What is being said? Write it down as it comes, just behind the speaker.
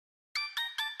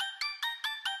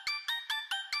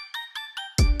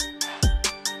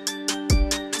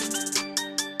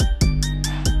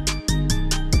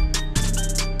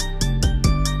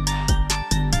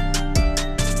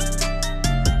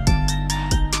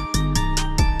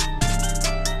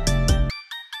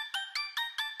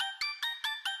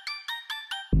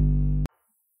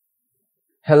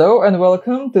Hello and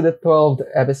welcome to the 12th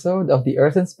episode of the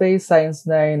Earth and Space Science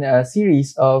 9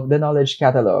 series of the Knowledge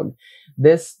Catalog.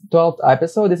 This 12th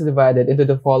episode is divided into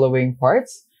the following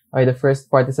parts. The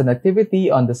first part is an activity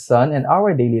on the sun and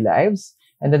our daily lives.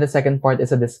 And then the second part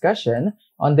is a discussion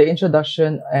on the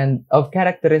introduction and of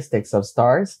characteristics of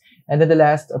stars. And then the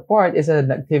last part is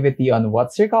an activity on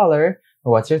what's your color,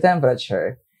 what's your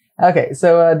temperature. Okay,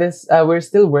 so we're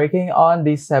still working on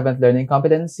the seventh learning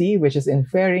competency, which is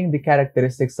inferring the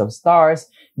characteristics of stars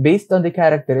based on the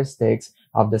characteristics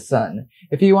of the sun.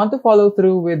 If you want to follow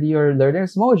through with your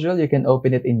learner's module, you can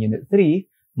open it in Unit 3,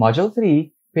 Module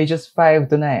 3, pages 5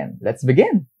 to 9. Let's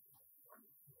begin.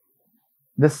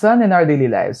 The sun in our daily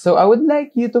lives. So I would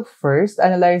like you to first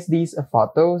analyze these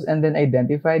photos and then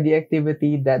identify the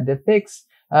activity that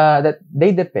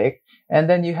they depict. And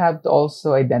then you have to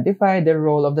also identify the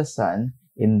role of the sun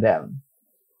in them.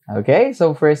 Okay,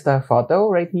 so first photo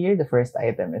right here, the first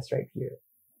item is right here.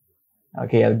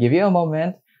 Okay, I'll give you a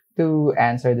moment to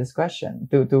answer this question,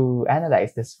 to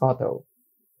analyze this photo.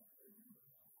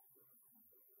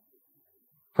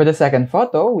 For the second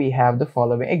photo, we have the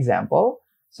following example.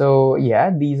 So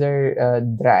yeah, these are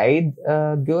dried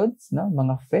goods, no?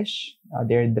 Mga fish,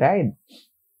 they're dried.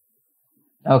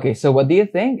 Okay, so what do you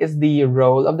think is the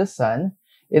role of the sun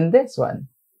in this one?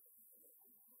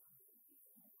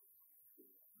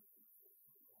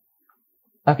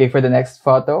 Okay, for the next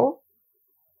photo,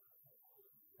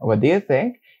 what do you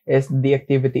think is the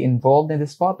activity involved in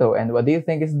this photo? And what do you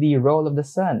think is the role of the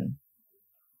sun?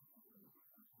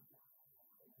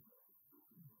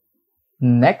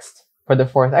 Next, for the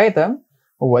fourth item,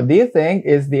 what do you think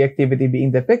is the activity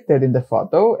being depicted in the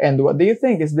photo? And what do you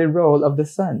think is the role of the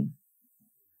sun?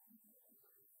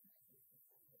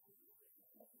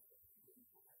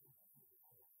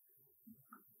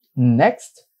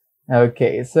 Next.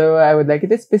 Okay, so I would like you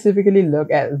to specifically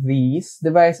look at these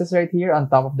devices right here on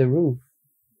top of the roof.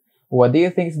 What do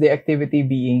you think is the activity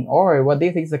being, or what do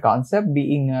you think is the concept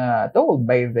being told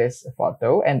by this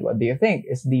photo? And what do you think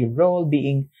is the role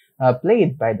being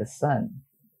played by the sun?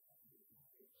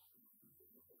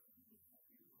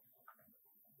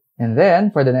 And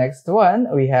then for the next one,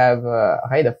 we have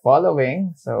the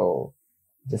following. So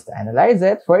just analyze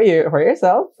it for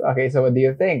yourself. Okay, so what do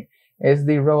you think is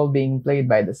the role being played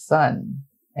by the sun?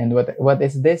 And what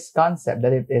is this concept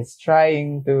that it is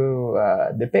trying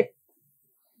to depict?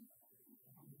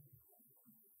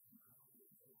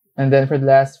 And then for the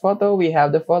last photo, we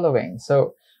have the following.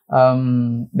 So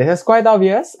this is quite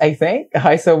obvious, I think.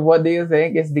 So what do you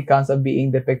think is the concept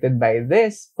being depicted by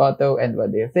this photo? And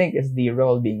what do you think is the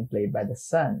role being played by the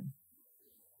sun?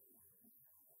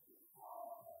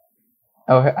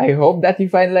 Oh, I hope that you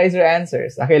finalize your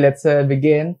answers. Okay, let's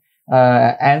begin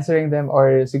answering them,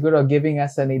 or siguro giving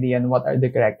us an idea on what are the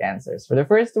correct answers. For the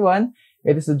first one,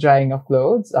 it is the drying of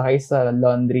clothes. Okay, sa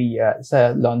laundry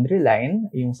line,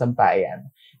 yung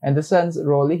sampayan. And the sun's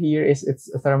role here is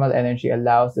its thermal energy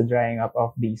allows the drying up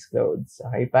of these clothes.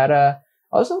 Okay, para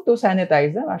also to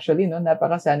sanitize them. Actually, no,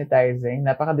 napaka-sanitizing,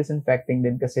 napaka-disinfecting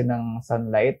din kasi ng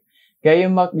sunlight.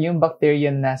 Kaya yung bacteria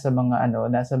nasa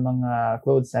mga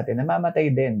clothes natin,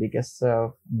 namamatay din because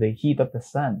of the heat of the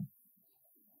sun.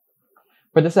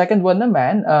 For the second one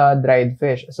naman, dried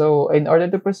fish. So, in order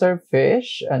to preserve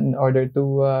fish, and in order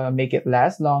to make it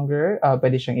last longer,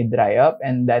 pwede siyang i-dry up,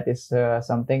 and that is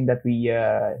something that we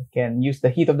can use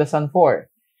the heat of the sun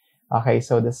for. Okay,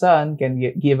 so the sun can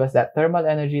give us that thermal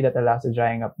energy that allows the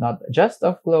drying up not just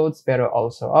of clothes, pero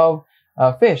also of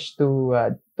fish to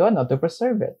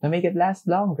preserve it, to make it last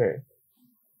longer.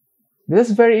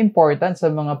 This is very important sa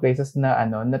mga places na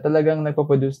talagang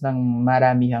nagpo-produce ng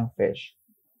maramihang fish.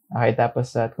 Okay,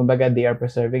 tapos kumbaga they are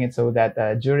preserving it so that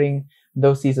during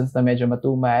those seasons na medyo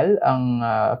matumal ang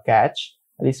catch,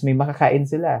 at least may makakain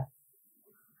sila.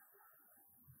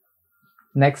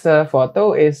 Next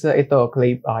photo is ito,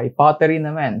 clay, pottery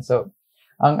naman. So,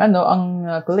 ang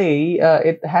clay,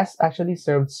 it has actually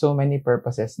served so many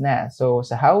purposes na. So,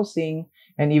 sa housing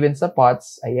and even sa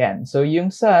pots, ayan. So, yung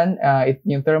sun,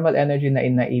 yung thermal energy na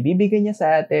ibibigay niya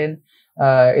sa atin,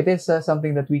 it is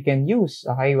something that we can use,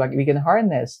 okay? We can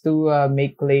harness to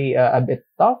make clay a bit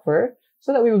tougher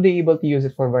so that we will be able to use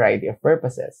it for a variety of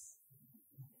purposes.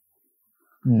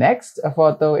 Next, a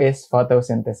photo is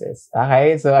photosynthesis.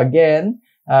 Okay, so again,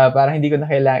 parang hindi ko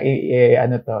na kailangan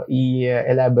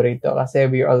i-elaborate to kasi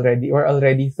we're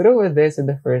already through with this in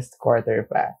the first quarter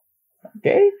pa.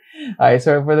 Okay?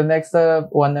 So for the next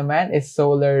one naman is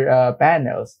solar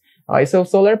panels. Okay, so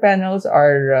solar panels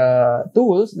are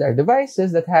tools, they're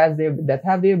devices that have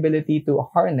the ability to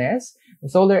harness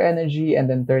solar energy and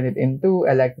then turn it into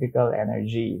electrical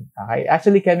energy. Okay,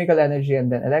 actually chemical energy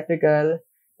and then electrical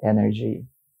energy.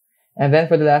 And then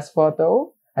for the last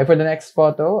photo, for the next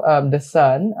photo, the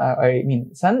sun,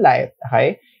 sunlight,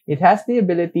 okay? It has the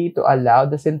ability to allow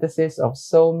the synthesis of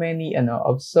so many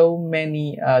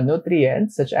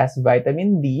nutrients such as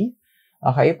vitamin D,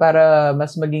 okay, para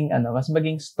mas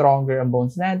maging stronger ang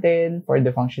bones natin, for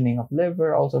the functioning of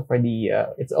liver, also for the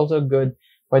it's also good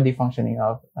for the functioning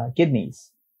of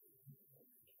kidneys.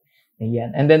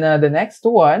 Ayan. And then the next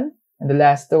one and the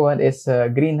last one is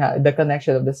the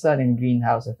connection of the sun and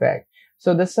greenhouse effect.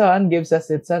 So the sun gives us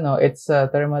its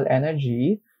thermal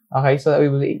energy, okay, so that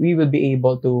we will be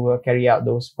able to carry out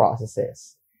those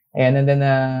processes. And then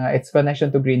its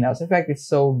connection to greenhouse effect is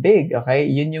so big, okay?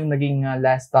 Yun yung naging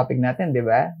last topic natin, di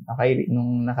ba? Okay,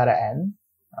 nung nakaraan.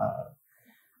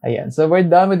 Ayan. So we're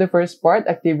done with the first part,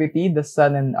 activity, the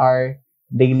sun and our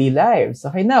daily lives.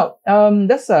 Okay, now,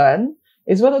 the sun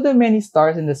is one of the many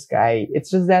stars in the sky. It's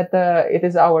just that it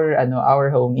is our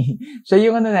homie. Siya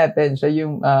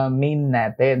yung main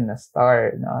natin na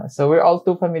star, no? So we're all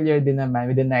too familiar din naman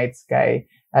with the night sky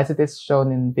as it is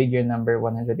shown in figure number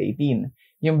 118.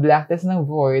 Yung blackness ng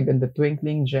void and the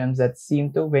twinkling gems that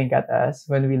seem to wink at us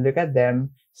when we look at them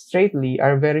straightly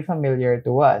are very familiar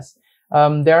to us.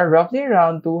 There are roughly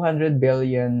around 200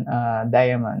 billion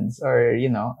diamonds, or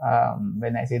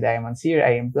when I say diamonds here,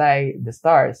 I imply the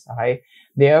stars. Okay,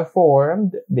 they are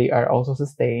formed, they are also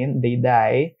sustained, they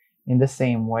die in the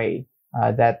same way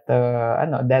that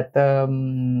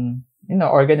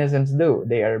organisms do.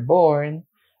 They are born.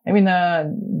 I mean,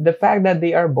 the fact that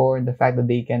they are born, the fact that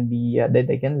they can that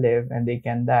they can live and they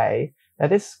can die, that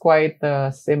is quite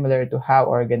similar to how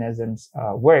organisms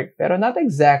work, pero not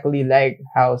exactly like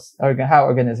how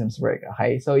organisms work.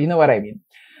 Okay, so you know what I mean.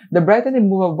 The bright and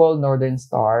immovable northern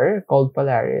star called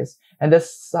Polaris and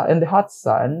the hot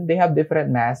sun, they have different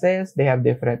masses, they have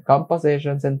different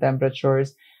compositions and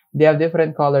temperatures, they have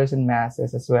different colors and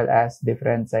masses as well as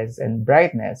different sizes and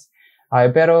brightness. Okay,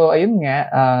 pero ayun nga,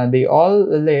 they all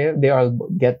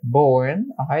get born.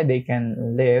 Okay, they can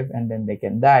live and then they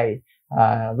can die.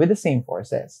 With the same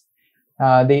forces.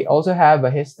 They also have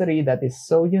a history that is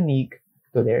so unique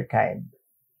to their kind.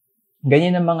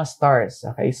 Ganyan ang mga stars.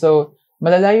 Okay, so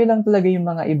malalayo lang talaga yung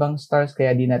mga ibang stars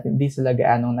kaya di sila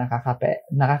gaanong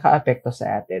nakaka-apekto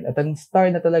sa atin. At ang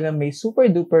star na talaga may super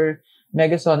duper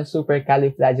megasonic super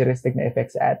califlageristic na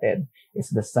effect sa atin is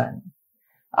the sun.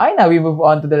 Now we move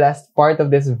on to the last part of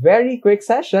this very quick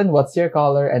session. What's your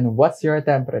color and what's your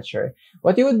temperature?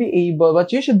 What you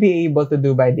should be able to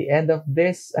do by the end of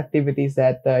this activity is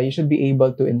that you should be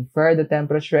able to infer the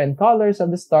temperature and colors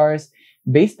of the stars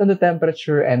based on the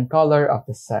temperature and color of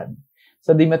the sun.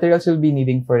 So the materials you'll be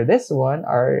needing for this one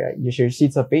are your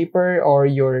sheets of paper or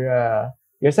your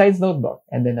science notebook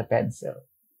and then a pencil.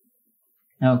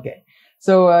 Okay.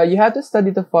 So you have to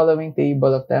study the following table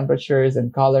of temperatures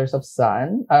and colors of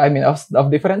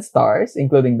of different stars,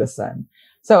 including the sun.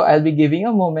 So I'll be giving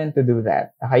a moment to do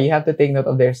that. Okay, you have to take note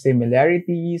of their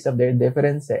similarities, of their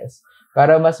differences,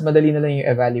 para mas madali na lang yung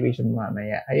evaluation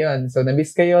mamaya. Ayun, so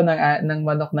namiss kayo ng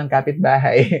manok ng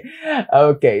kapitbahay.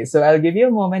 Okay, so I'll give you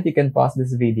a moment. You can pause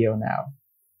this video now.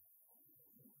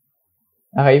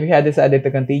 Okay, if you had decided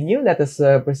to continue, let us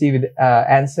proceed with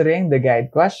answering the guide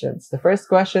questions. The first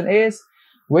question is,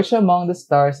 which among the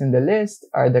stars in the list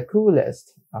are the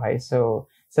coolest? Okay, so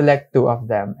select two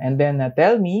of them. And then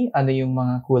tell me ano yung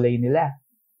mga kulay nila.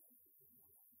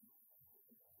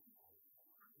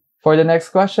 For the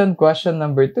next question, question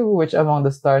number 2, which among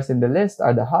the stars in the list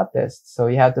are the hottest? So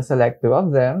you have to select two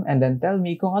of them and then tell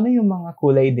me kung ano yung mga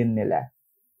kulay din nila.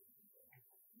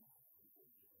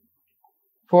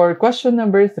 For question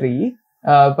number 3,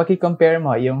 paki-compare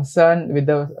mo yung sun with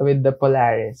the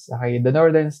Polaris, okay, the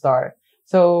northern star.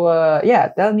 So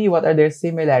tell me what are their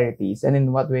similarities and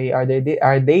in what way are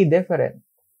they different?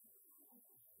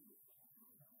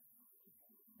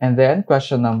 And then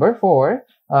question number 4,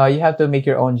 you have to make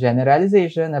your own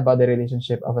generalization about the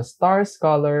relationship of a star's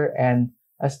color and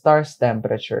a star's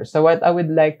temperature. So what I would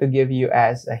like to give you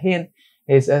as a hint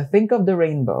is think of the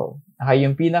rainbow. Okay,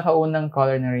 yung pinakaunang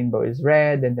color ng rainbow is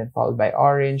red and then followed by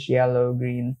orange, yellow,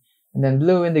 green, and then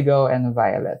blue, indigo, and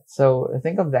violet. So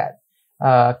think of that.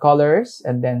 Colors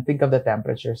and then think of the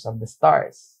temperatures of the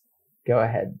stars. Go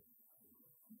ahead.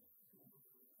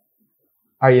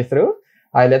 Are you through?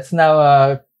 All right, let's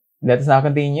now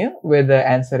continue with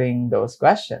answering those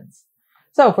questions.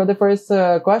 So for the first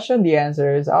question, the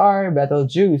answers are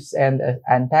Betelgeuse and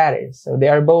Antares. So they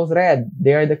are both red.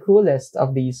 They are the coolest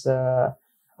of these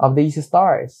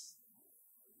stars.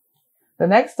 The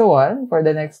next one for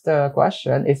the next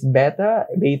question is Beta,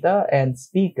 and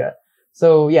Spica.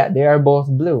 So yeah, they are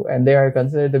both blue and they are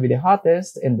considered to be the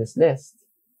hottest in this list.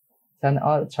 Sana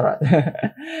all. Charot.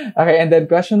 Okay, and then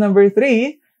question number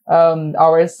 3.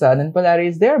 Our sun and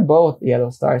Polaris, they're both yellow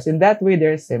stars. In that way,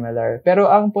 they're similar. Pero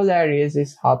ang Polaris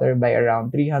is hotter by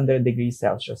around 300 degrees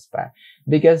Celsius pa.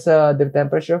 Because the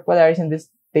temperature of Polaris in this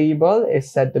table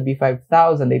is said to be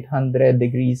 5,800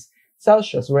 degrees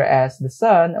Celsius, whereas the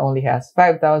sun only has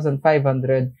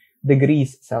 5,500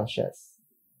 degrees Celsius.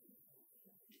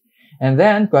 And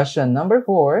then question number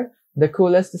 4, the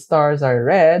coolest stars are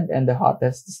red and the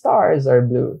hottest stars are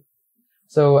blue.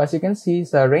 So as you can see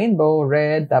sa rainbow,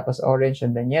 red, tapos orange,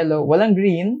 and then yellow. Walang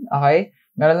green, okay?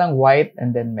 Meron lang white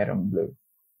and then meron blue.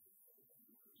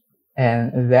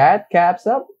 And that caps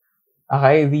up,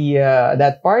 okay,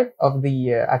 that part of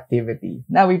the activity.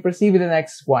 Now we proceed with the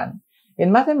next one.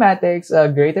 In mathematics, a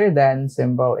greater than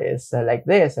symbol is like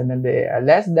this, and then the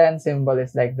less than symbol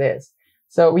is like this.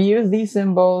 So we use these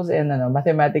symbols in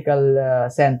mathematical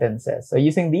sentences. So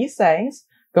using these signs,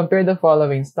 compare the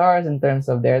following stars in terms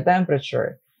of their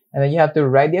temperature. And then you have to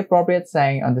write the appropriate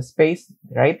sign on the space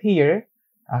right here.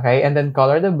 Okay, and then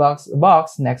color the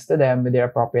box next to them with their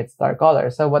appropriate star color.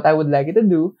 So what I would like you to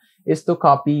do is to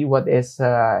copy what is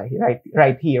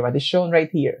right here, what is shown right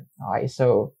here. Okay,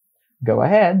 so go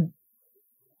ahead.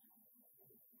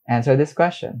 Answer this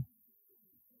question.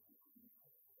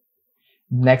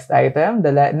 Next item,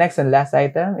 the next and last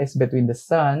item is between the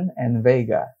Sun and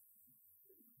Vega.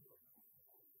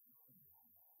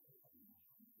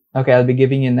 Okay, I'll be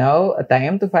giving you now a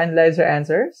time to finalize your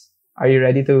answers. Are you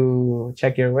ready to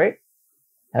check your work?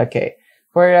 Okay.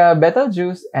 For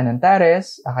Betelgeuse and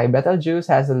Antares, okay, Betelgeuse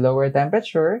has a lower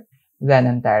temperature than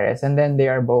Antares, and then they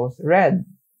are both red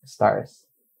stars.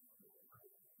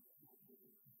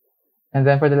 And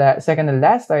then for the second and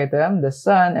last item, the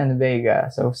Sun and Vega.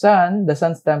 So the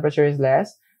Sun's temperature is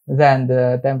less than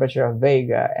the temperature of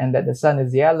Vega, and that the Sun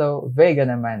is yellow, Vega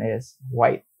naman is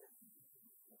white.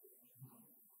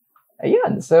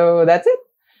 Ayun, so that's it.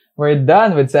 We're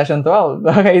done with session 12.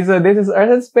 Okay, so this is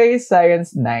Earth and Space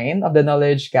Science 9 of the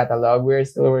Knowledge Catalog. We're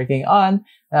still working on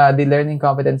the learning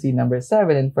competency number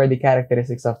 7 and for the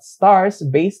characteristics of stars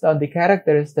based on the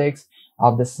characteristics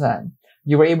of the Sun.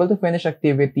 You were able to finish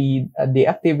the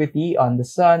activity on the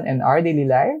Sun and our daily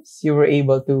lives. You were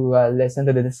able to listen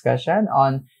to the discussion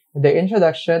on the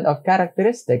introduction of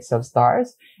characteristics of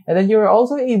stars. And then you were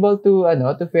also able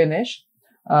to finish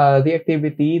the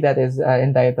activity that is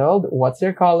entitled, What's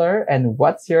Your Color and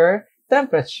What's Your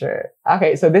Temperature?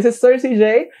 Okay, so this is Sir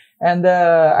CJ, and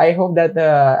I hope that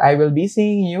I will be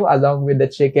seeing you along with the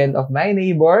chicken of my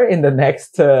neighbor in the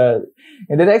next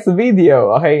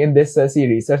video, okay, in this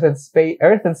series,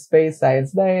 Earth and Space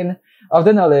Science 9 of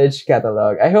the Knowledge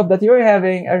Catalog. I hope that you're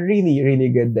having a really, really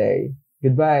good day.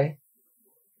 Goodbye.